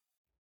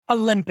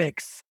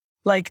 Olympics,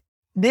 like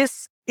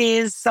this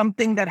is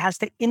something that has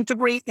to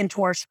integrate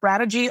into our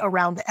strategy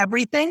around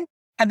everything.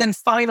 And then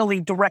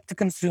finally, direct to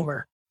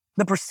consumer.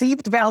 The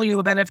perceived value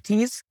of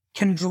NFTs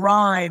can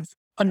drive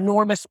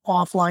enormous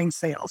offline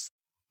sales.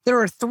 There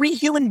are 3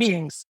 human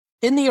beings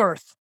in the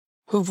earth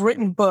who've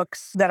written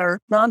books that are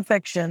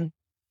nonfiction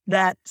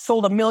that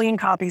sold 1 million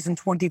copies in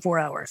 24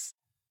 hours.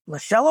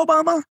 Michelle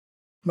Obama,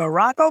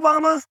 Barack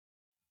Obama,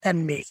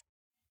 and me.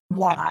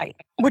 Why?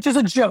 Which is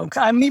a joke.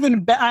 I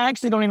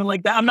actually don't even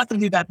like that. I'm not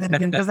going to do that then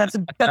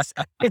because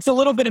it's a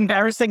little bit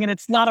embarrassing and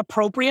it's not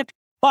appropriate.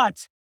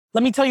 But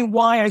Let me tell you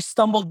why I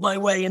stumbled my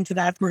way into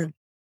that room.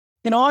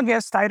 In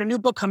August, I had a new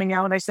book coming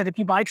out, and I said, if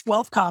you buy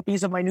 12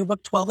 copies of my new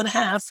book, 12 and a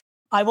half,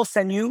 I will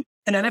send you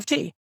an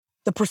NFT.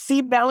 The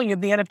perceived value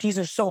of the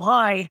NFTs are so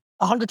high,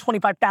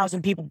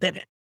 125,000 people bid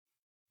it.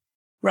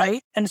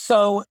 Right? And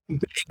so...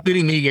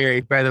 Including me,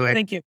 Gary, by the way.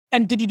 Thank you.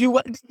 And did you do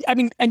what? I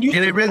mean, and you...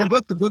 And I read the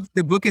book.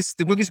 The book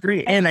is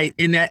great. And I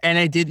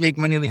did make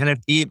money on the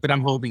NFT, but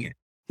I'm holding it.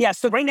 Yeah.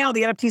 So right now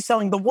the NFT is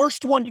selling. The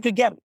worst one you could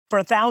get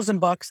for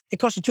 $1,000. It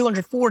costs you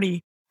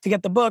 $240 to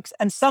get the books.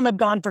 And some have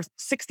gone for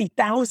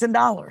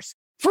 $60,000.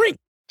 Free.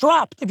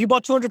 Dropped if you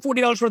bought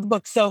 $240 worth of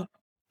books. So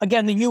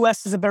again, the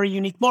US is a very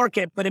unique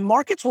market, but in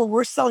markets where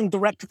we're selling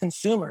direct to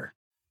consumer,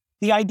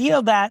 the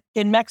idea that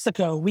in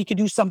Mexico, we could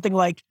do something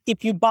like,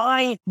 if you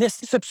buy this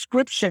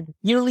subscription,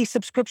 yearly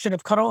subscription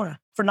of Corona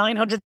for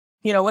 900,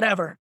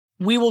 whatever,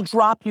 we will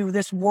drop you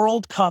this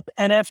World Cup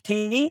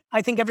NFT.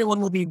 I think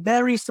everyone will be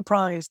very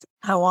surprised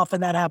how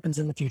often that happens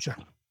in the future.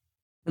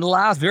 And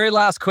the very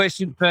last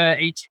question for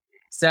each.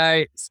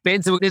 So,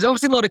 Spencer, there's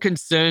obviously a lot of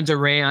concerns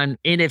around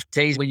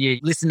NFTs. When you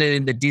listen to it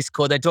in the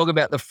Discord, they talk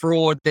about the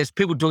fraud. There's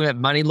people talking about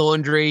money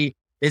laundering.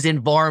 There's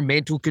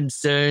environmental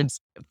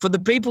concerns. For the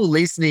people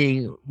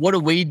listening, what are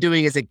we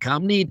doing as a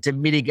company to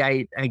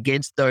mitigate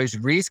against those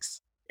risks?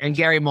 And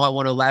Gary might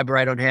want to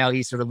elaborate on how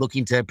he's sort of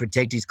looking to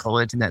protect his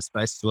clients in that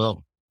space as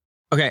well.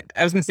 Okay.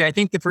 I was going to say, I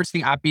think the first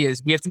thing, Api,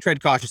 is we have to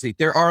tread cautiously.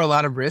 There are a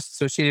lot of risks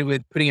associated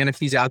with putting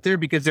NFTs out there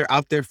because they're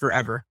out there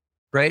forever,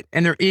 right?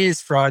 And there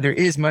is fraud. There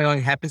is money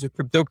laundering happens with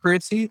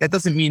cryptocurrency. That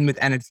doesn't mean with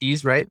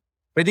NFTs, right?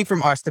 But I think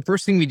from us, the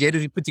first thing we did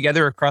is we put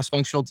together a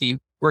cross-functional team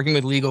working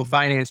with legal,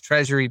 finance,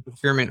 treasury,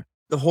 procurement,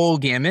 the whole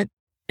gamut.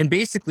 And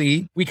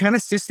basically, we kind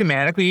of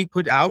systematically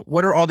put out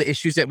what are all the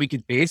issues that we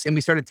could face, and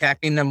we started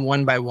tackling them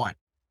one by one.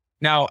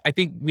 Now, I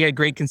think we had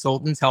great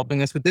consultants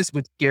helping us with this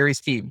with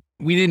Gary's team.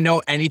 We didn't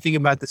know anything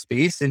about the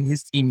space, and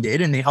his team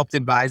did, and they helped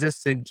advise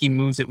us to key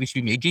moves that we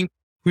should be making.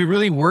 We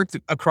really worked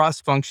across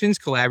functions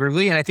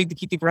collaboratively, and I think the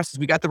key thing for us is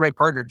we got the right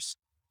partners.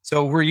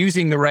 So we're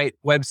using the right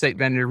website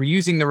vendor, we're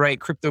using the right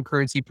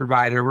cryptocurrency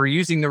provider, we're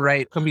using the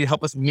right company to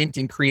help us mint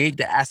and create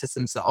the assets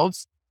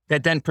themselves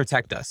that then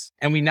protect us.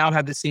 And we now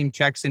have the same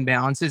checks and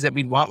balances that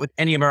we'd want with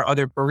any of our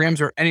other programs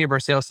or any of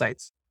our sales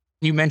sites.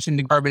 You mentioned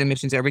the carbon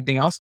emissions, everything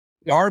else.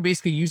 We are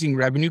basically using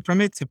revenue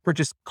from it to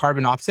purchase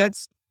carbon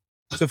offsets.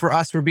 So for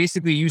us, we're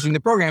basically using the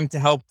program to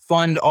help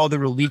fund all the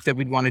relief that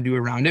we'd want to do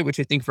around it, which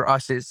I think for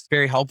us is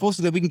very helpful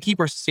so that we can keep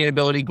our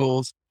sustainability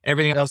goals and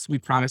everything else we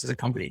promise as a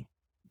company.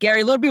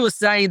 Gary, a lot of people are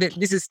saying that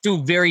this is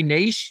still very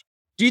niche.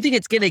 Do you think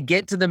it's going to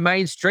get to the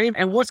mainstream?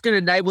 And what's going to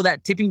enable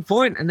that tipping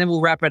point? And then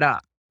we'll wrap it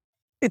up.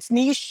 It's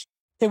niche.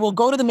 It will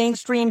go to the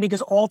mainstream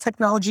because all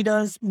technology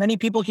does. Many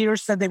people here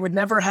said they would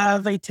never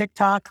have a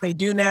TikTok. They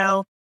do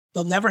now.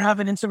 They'll never have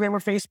an Instagram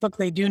or Facebook.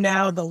 They do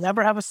now. They'll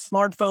never have a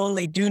smartphone.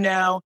 They do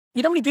now.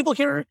 You know how many people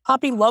here,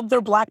 Hoppy, love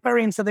their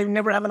BlackBerry and said they would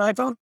never have an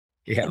iPhone?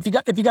 Yeah.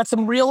 If you got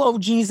some real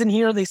OGs in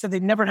here, they said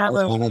they'd never have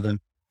one of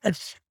them.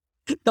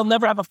 They'll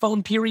never have a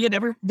phone, period.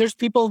 There's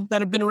people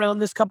that have been around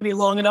this company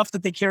long enough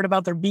that they cared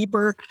about their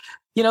beeper.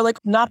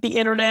 Not the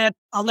internet.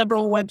 I'll never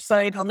have a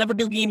website. I'll never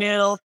do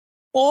email.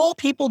 All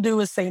people do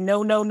is say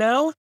no, no,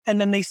 no. And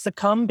then they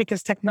succumb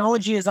because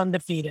technology is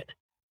undefeated.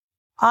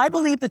 I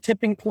believe the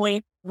tipping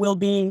point will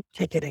be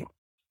ticketing.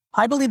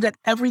 I believe that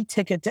every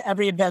ticket to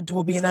every event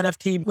will be an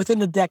NFT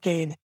within a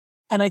decade.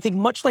 And I think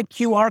much like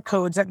QR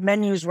codes at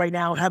menus right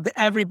now have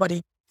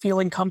everybody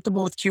feeling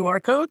comfortable with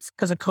QR codes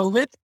because of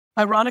COVID,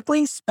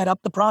 ironically, sped up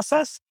the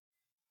process.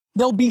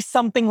 There'll be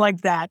something like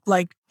that,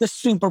 like the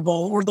Super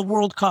Bowl or the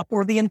World Cup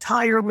or the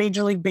entire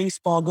Major League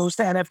Baseball goes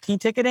to NFT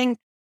ticketing.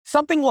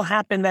 Something will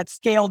happen that's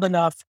scaled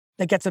enough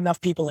that gets enough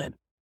people in.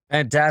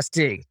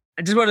 Fantastic.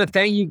 I just want to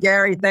thank you,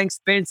 Gary. Thanks,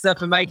 Spencer,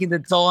 for making the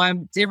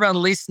time. To everyone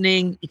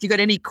listening, if you've got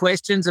any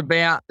questions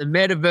about the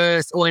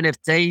metaverse or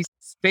NFTs,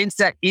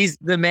 Spencer is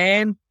the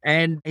man,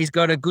 and he's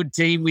got a good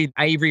team with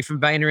Avery from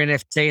Vayner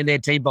NFT and their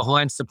team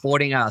behind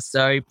supporting us.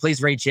 So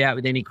please reach out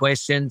with any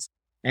questions.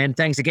 And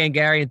thanks again,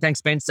 Gary, and thanks,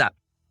 Spencer.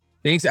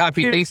 Thanks,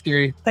 Api. Thanks,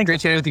 Gary. Thanks.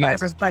 Great chatting with you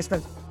guys. Bye,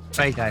 Spencer.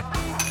 Bye, guys.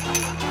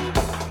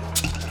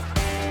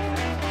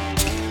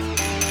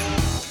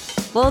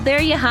 Well,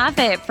 there you have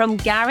it from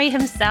Gary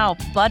himself.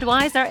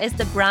 Budweiser is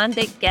the brand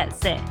that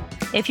gets it.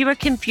 If you were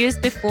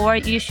confused before,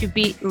 you should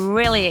be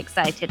really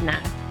excited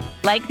now.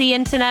 Like the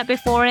internet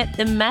before it,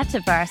 the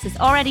metaverse is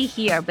already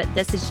here, but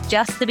this is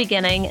just the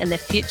beginning and the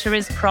future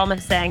is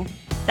promising.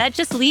 That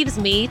just leaves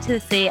me to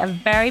say a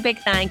very big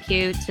thank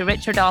you to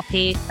Richard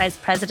Oppy, Vice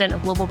President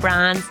of Global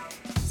Brands,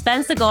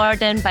 Spencer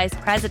Gordon, Vice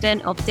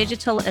President of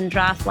Digital and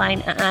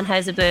Draftline at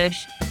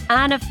Anheuser-Busch,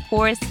 and of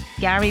course,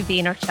 Gary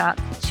Vaynerchuk,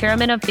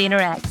 Chairman of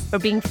VaynerX, for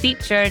being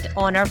featured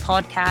on our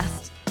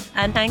podcast.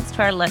 And thanks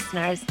to our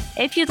listeners.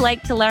 If you'd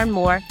like to learn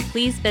more,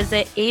 please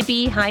visit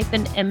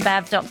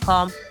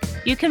ab-imbev.com.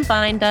 You can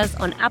find us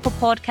on Apple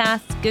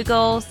Podcasts,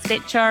 Google,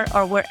 Stitcher,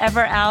 or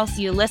wherever else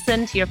you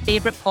listen to your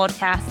favorite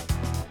podcasts.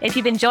 If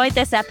you've enjoyed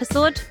this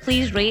episode,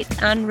 please rate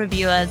and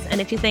review us. And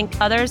if you think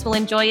others will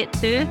enjoy it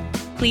too,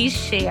 please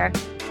share.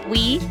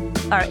 We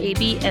are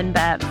AB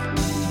InBev.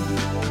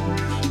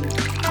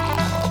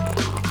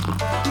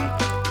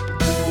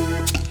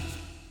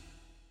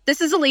 This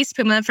is Elise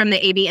Puma from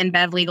the AB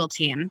InBev legal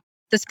team.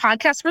 This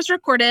podcast was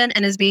recorded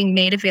and is being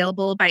made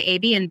available by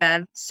AB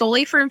InBev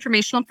solely for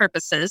informational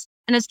purposes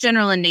and is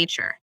general in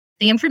nature.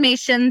 The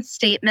information,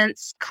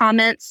 statements,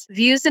 comments,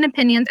 views, and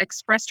opinions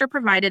expressed or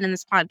provided in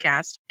this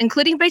podcast,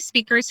 including by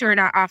speakers who are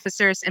not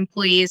officers,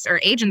 employees, or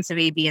agents of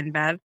AB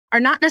InBev,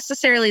 are not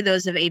necessarily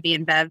those of AB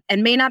InBev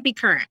and may not be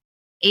current.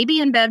 AB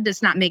InBev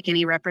does not make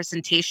any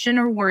representation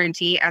or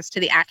warranty as to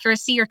the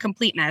accuracy or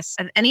completeness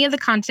of any of the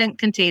content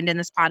contained in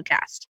this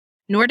podcast,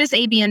 nor does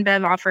AB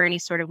InBev offer any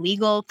sort of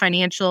legal,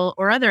 financial,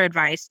 or other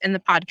advice in the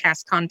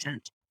podcast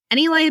content.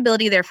 Any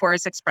liability, therefore,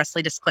 is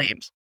expressly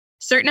disclaimed.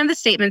 Certain of the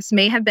statements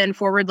may have been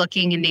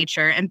forward-looking in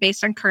nature and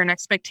based on current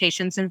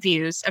expectations and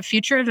views of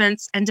future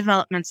events and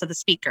developments of the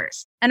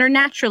speakers, and are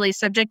naturally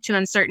subject to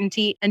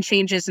uncertainty and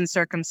changes in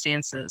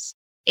circumstances.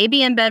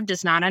 AB InBev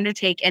does not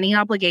undertake any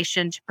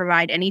obligation to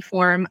provide any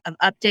form of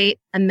update,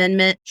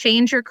 amendment,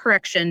 change, or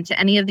correction to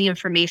any of the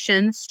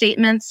information,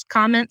 statements,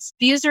 comments,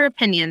 views, or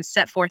opinions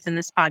set forth in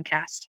this podcast.